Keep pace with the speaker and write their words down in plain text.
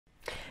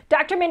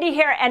Dr. Mindy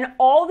here, and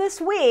all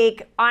this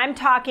week I'm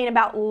talking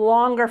about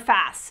longer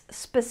fasts,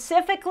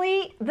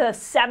 specifically the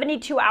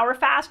 72-hour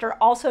fast, or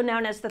also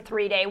known as the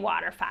 3-day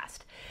water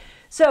fast.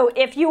 So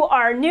if you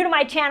are new to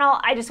my channel,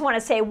 I just want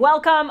to say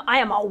welcome. I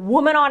am a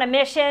woman on a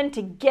mission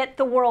to get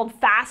the world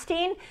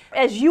fasting.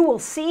 As you will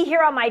see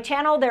here on my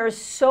channel, there is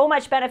so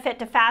much benefit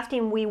to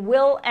fasting. We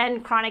will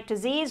end chronic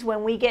disease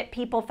when we get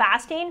people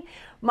fasting.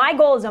 My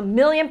goal is 1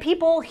 million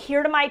people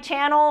here to my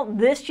channel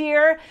this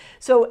year,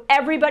 so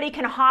everybody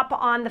can hop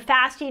on the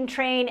fasting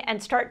train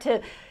and start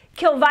to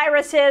kill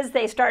viruses.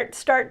 They start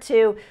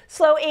to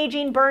slow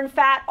aging, burn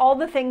fat, all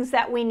the things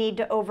that we need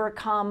to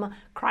overcome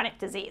chronic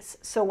disease.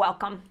 So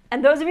welcome.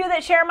 And those of you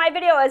that share my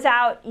videos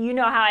out, you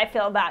know how I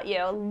feel about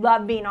you.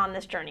 Love being on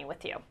this journey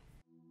with you.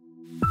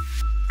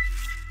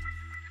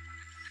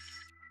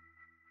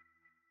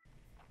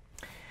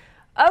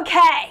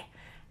 Okay.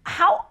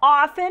 How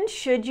often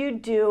should you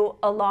do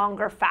a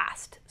longer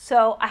fast?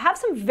 So I have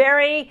some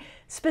very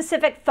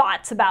specific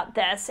thoughts about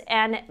this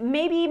and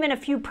maybe even a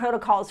few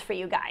protocols for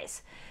you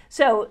guys.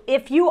 So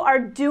if you are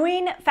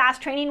doing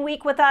Fast Training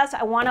Week with us,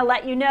 I want to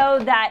let you know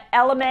that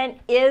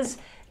Element is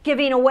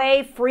giving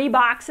away free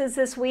boxes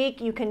this week.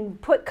 You can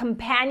put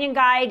companion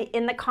guide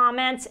in the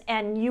comments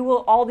and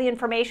all the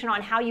information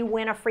on how you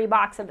win a free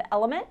box of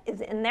Element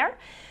is in there.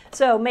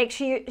 So make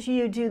sure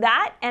you do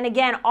that. And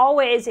again,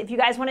 always, if you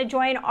guys want to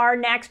join our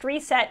next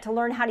reset to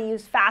learn how to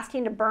use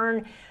fasting to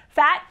burn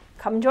fat,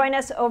 come join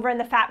us over in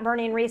the Fat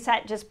Burning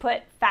Reset. Just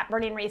put Fat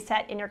Burning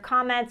Reset in your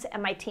comments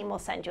and my team will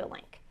send you a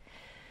link.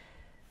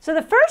 So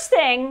the first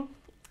thing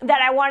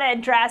that I want to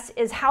address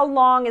is how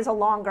long is a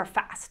longer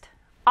fast?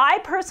 I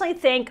personally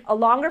think a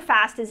longer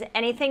fast is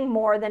anything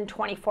more than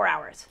 24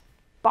 hours.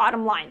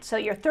 Bottom line. So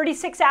your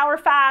 36-hour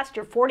fast,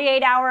 your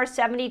 48-hour,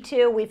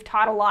 72, we've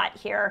taught a lot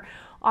here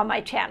on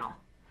my channel.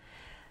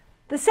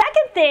 The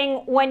second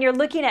thing when you're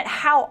looking at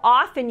how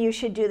often you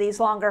should do these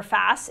longer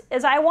fasts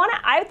is I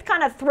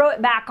kind of throw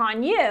it back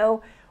on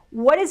you.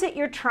 What is it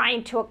you're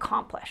trying to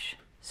accomplish?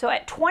 So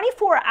at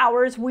 24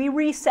 hours, we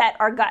reset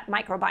our gut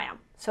microbiome.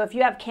 So if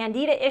you have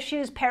candida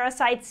issues,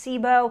 parasites,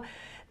 SIBO,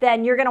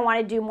 then you're going to want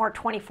to do more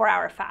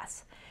 24-hour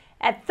fasts.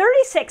 At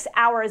 36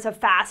 hours of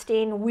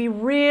fasting, we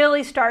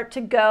really start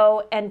to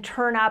go and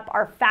turn up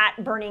our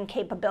fat burning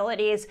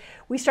capabilities.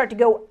 We start to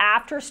go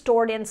after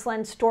stored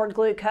insulin, stored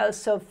glucose.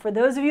 So for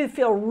those of you who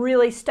feel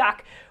really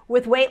stuck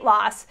with weight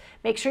loss,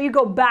 make sure you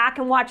go back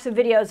and watch the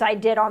videos I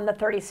did on the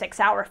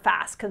 36-hour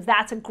fast, because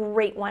that's a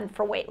great one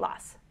for weight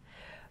loss.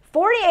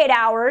 48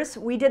 hours,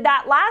 we did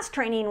that last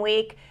training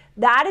week.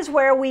 That is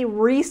where we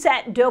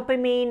reset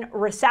dopamine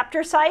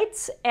receptor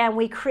sites and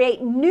we create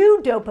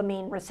new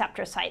dopamine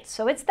receptor sites.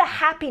 So it's the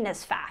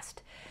happiness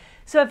fast.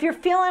 So if you're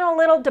feeling a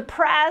little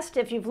depressed,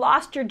 if you've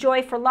lost your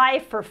joy for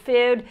life, for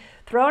food,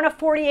 throwing a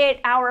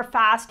 48-hour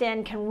fast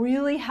in can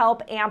really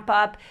help amp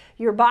up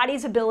your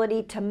body's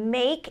ability to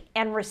make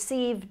and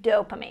receive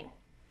dopamine.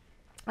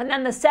 And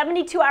then the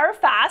 72-hour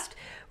fast,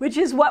 which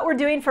is what we're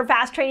doing for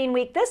Fast Training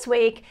Week this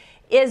week,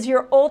 is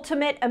your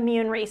ultimate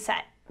immune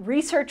reset.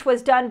 Research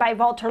was done by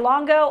Walter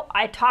Longo.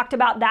 I talked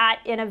about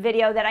that in a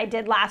video that I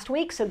did last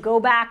week, so go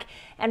back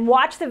and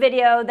watch the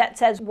video that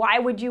says, why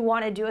would you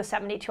want to do a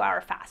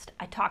 72-hour fast?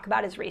 I talk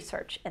about his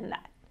research in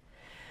that.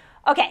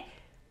 Okay,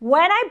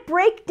 when I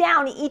break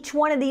down each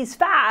one of these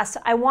fasts,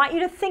 I want you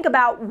to think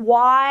about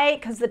why,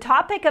 because the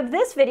topic of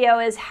this video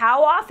is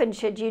how often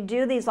should you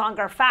do these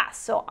longer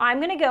fasts. So I'm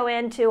going to go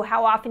into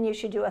how often you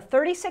should do a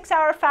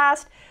 36-hour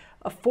fast,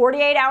 a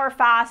 48-hour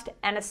fast,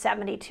 and a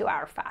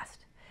 72-hour fast.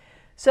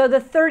 So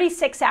the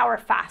 36-hour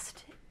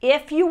fast,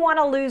 if you want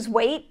to lose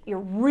weight, you're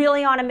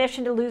really on a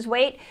mission to lose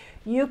weight,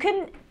 you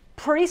can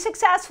pretty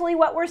successfully,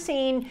 what we're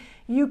seeing,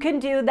 you can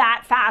do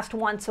that fast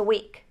once a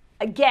week.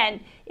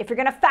 Again, if you're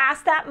going to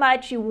fast that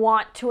much, you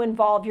want to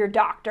involve your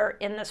doctor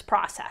in this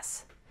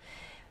process.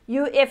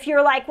 If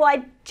you're like, well,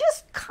 I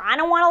just kind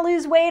of want to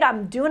lose weight,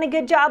 I'm doing a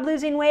good job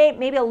losing weight,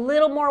 maybe a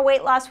little more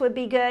weight loss would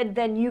be good,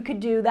 then you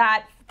could do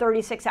that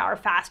 36-hour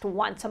fast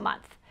once a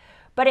month.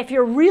 But if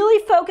you're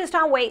really focused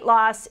on weight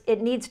loss,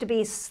 it needs to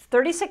be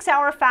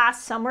 36-hour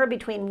fast somewhere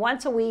between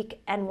once a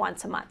week and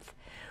once a month.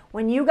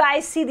 When you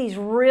guys see these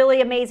really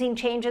amazing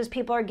changes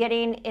people are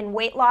getting in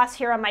weight loss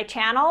here on my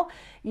channel,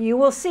 you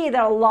will see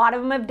that a lot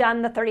of them have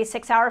done the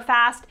 36-hour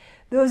fast.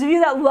 Those of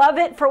you that love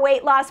it for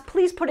weight loss,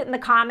 please put it in the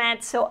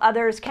comments so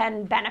others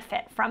can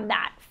benefit from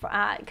that.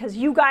 Because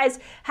you guys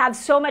have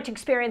so much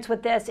experience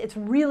with this, it's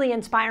really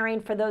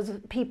inspiring for those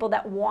people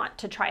that want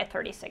to try a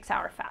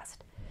 36-hour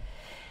fast.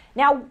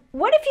 Now,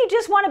 what if you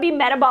just want to be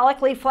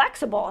metabolically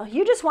flexible?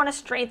 You just want to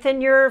strengthen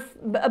your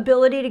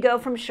ability to go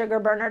from sugar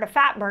burner to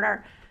fat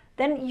burner.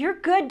 Then you're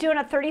good doing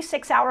a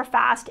 36-hour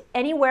fast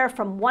anywhere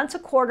from once a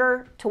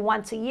quarter to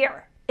once a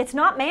year. It's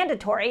not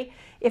mandatory.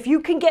 If you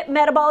can get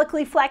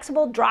metabolically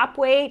flexible, drop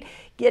weight,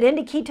 get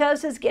into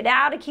ketosis, get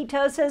out of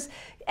ketosis,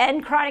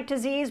 end chronic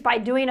disease by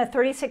doing a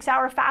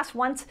 36-hour fast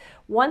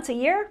once a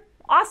year,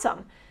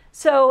 awesome.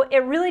 So it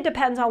really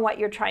depends on what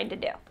you're trying to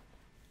do.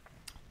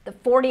 The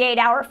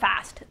 48-hour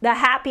fast, the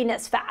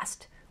happiness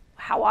fast.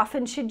 How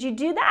often should you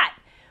do that?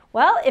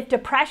 Well, if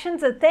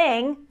depression's a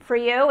thing for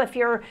you, if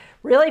you're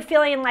really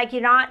feeling like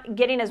you're not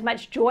getting as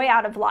much joy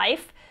out of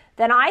life,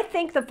 then I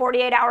think the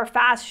 48-hour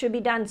fast should be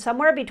done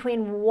somewhere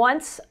between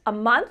once a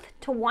month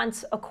to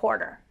once a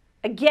quarter.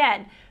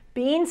 Again,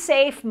 being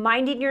safe,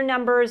 minding your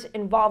numbers,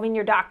 involving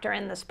your doctor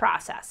in this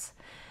process.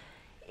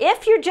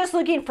 If you're just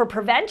looking for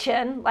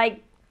prevention,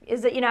 like,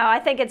 I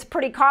think it's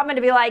pretty common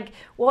to be like,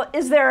 well,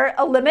 is there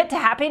a limit to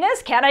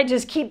happiness? Can't I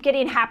just keep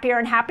getting happier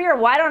and happier?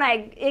 Why don't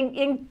I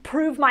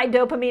improve my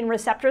dopamine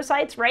receptor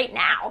sites right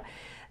now?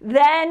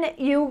 Then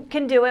you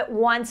can do it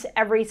once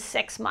every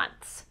 6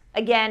 months.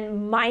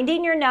 Again,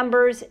 minding your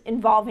numbers,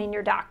 involving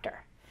your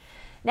doctor.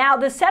 Now,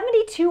 the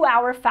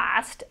 72-hour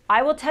fast,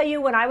 I will tell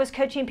you, when I was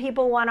coaching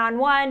people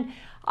one-on-one,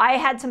 I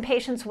had some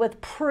patients with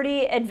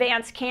pretty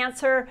advanced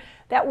cancer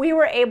that we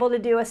were able to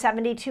do a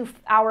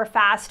 72-hour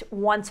fast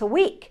once a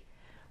week.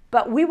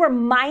 But we were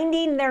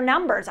minding their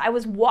numbers. I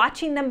was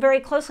watching them very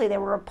closely. They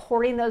were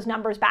reporting those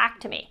numbers back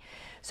to me.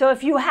 So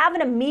if you have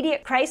an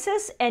immediate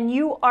crisis and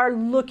you are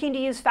looking to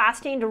use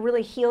fasting to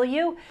really heal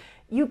you,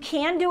 you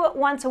can do it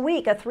once a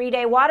week, a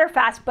 3-day water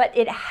fast, but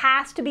it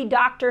has to be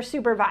doctor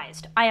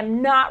supervised. I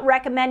am not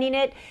recommending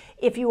it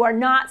if you are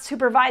not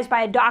supervised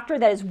by a doctor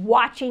that is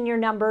watching your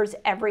numbers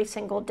every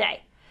single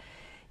day.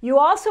 You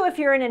also, if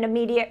you're in an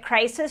immediate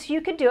crisis,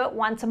 you could do it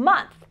once a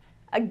month.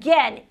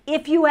 Again,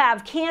 if you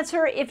have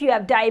cancer, if you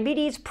have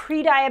diabetes,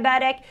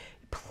 pre-diabetic,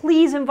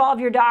 please involve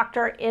your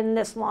doctor in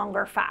this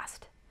longer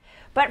fast.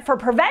 But for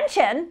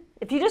prevention,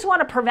 if you just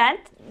want to prevent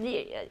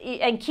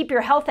and keep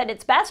your health at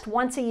its best,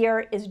 once a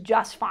year is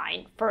just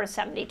fine for a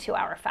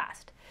 72-hour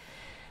fast.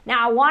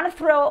 Now, I want to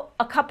throw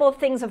a couple of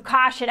things of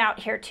caution out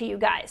here to you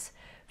guys.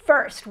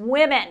 First,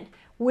 women,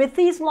 with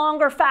these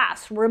longer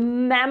fasts,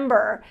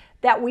 remember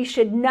that we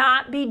should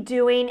not be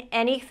doing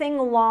anything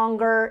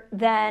longer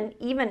than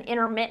even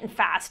intermittent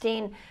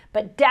fasting,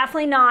 but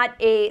definitely not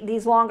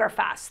these longer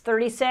fasts.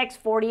 36,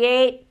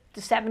 48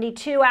 to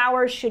 72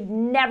 hours should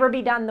never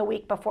be done the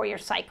week before your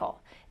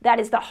cycle. That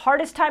is the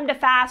hardest time to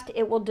fast.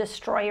 It will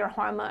destroy your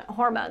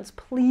hormones.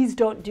 Please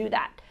don't do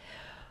that.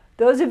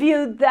 Those of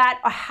you that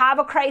have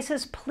a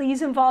crisis,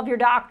 please involve your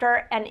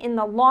doctor. And in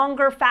the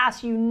longer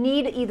fast, you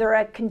need either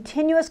a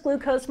continuous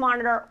glucose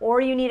monitor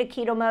or you need a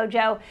Keto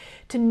Mojo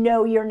to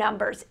know your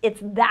numbers.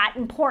 It's that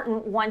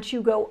important once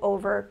you go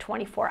over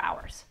 24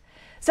 hours.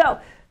 So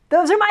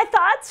those are my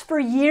thoughts. For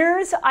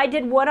years, I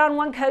did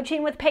one-on-one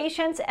coaching with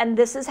patients, and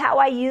this is how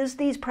I used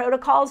these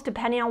protocols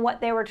depending on what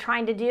they were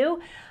trying to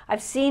do.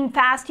 I've seen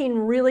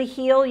fasting really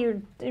heal.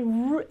 You're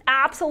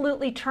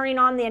absolutely turning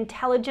on the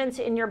intelligence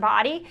in your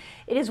body.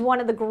 It is one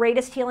of the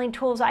greatest healing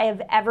tools I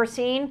have ever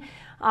seen.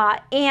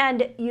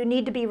 And you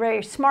need to be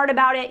very smart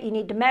about it. You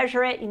need to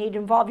measure it. You need to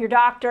involve your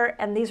doctor.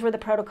 And these were the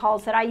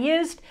protocols that I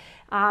used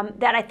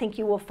that I think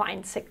you will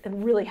find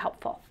really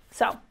helpful.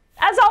 So,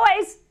 as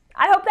always,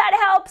 I hope that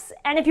helps.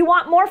 And if you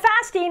want more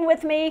fasting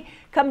with me,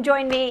 come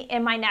join me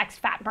in my next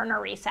Fat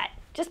Burner Reset.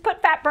 Just put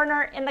Fat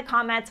Burner in the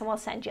comments and we'll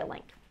send you a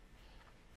link.